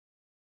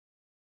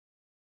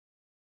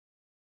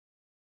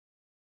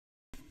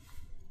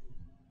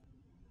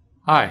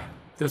Hi,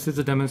 this is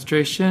a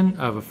demonstration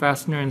of a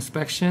fastener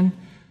inspection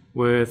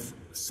with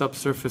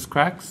subsurface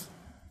cracks.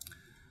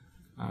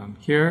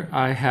 Here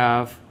I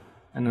have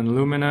an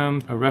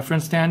aluminum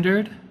reference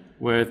standard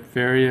with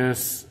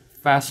various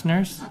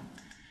fasteners,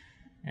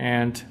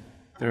 and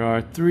there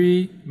are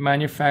 3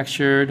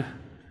 manufactured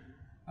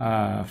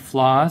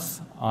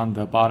flaws on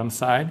the bottom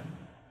side,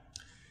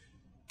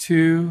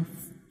 2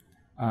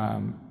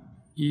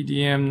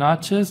 EDM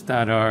notches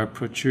that are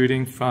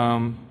protruding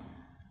from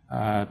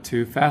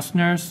 2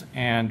 fasteners,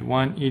 and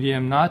 1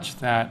 EDM notch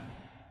that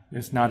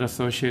is not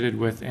associated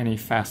with any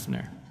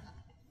fastener.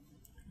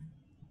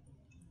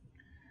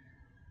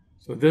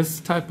 So this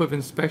type of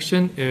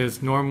inspection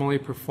is normally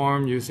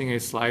performed using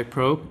a slide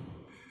probe,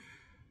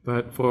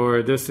 but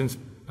for this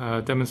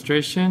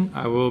demonstration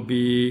I will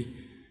be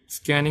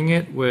scanning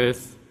it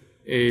with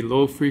a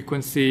low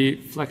frequency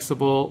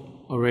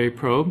flexible array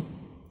probe.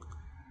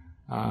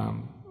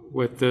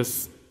 With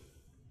this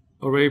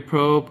array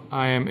probe,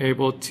 I am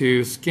able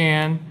to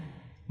scan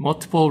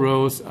multiple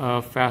rows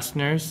of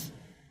fasteners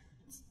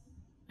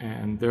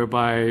and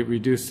thereby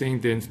reducing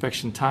the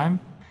inspection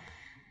time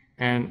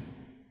and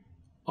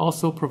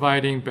also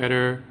providing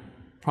better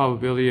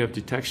probability of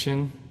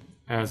detection,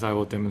 as I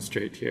will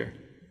demonstrate here.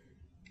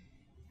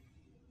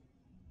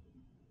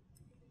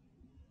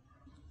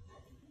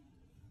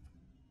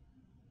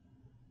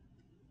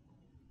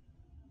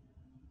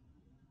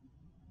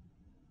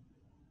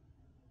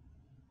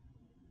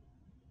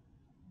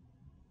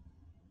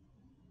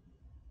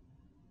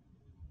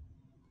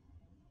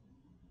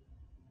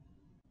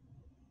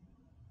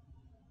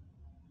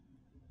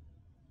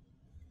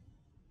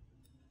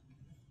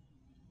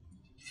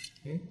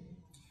 Okay.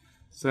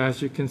 So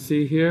as you can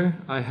see here,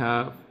 I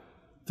have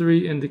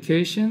 3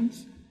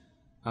 indications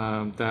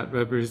that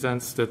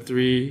represents the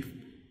 3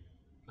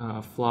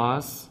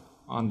 flaws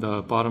on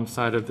the bottom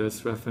side of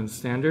this reference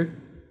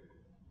standard.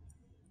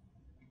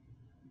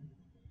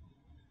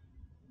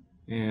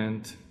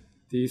 And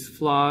these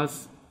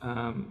flaws,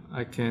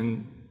 I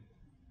can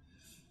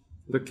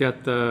look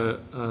at the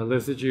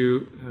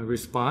residue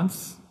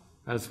response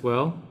as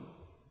well.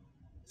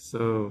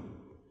 So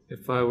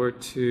if I were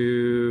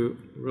to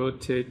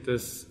rotate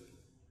this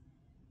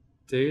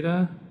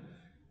data,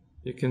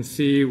 you can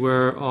see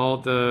where all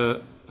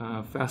the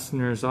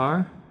fasteners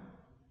are.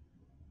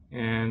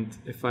 And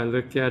if I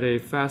look at a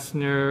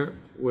fastener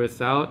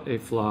without a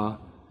flaw,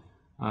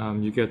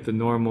 you get the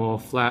normal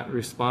flat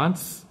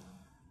response.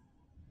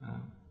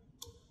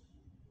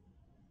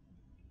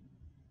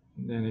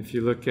 And then if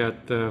you look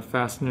at the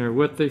fastener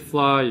with a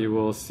flaw, you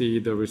will see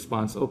the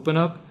response open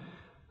up,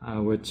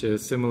 which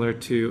is similar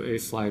to a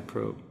slide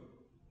probe.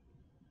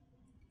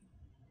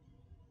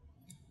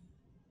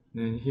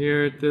 And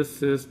here,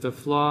 this is the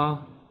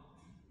flaw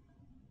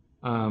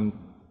that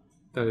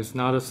is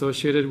not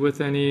associated with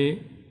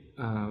any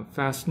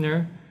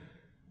fastener,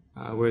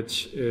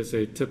 which is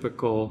a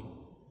typical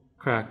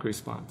crack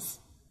response.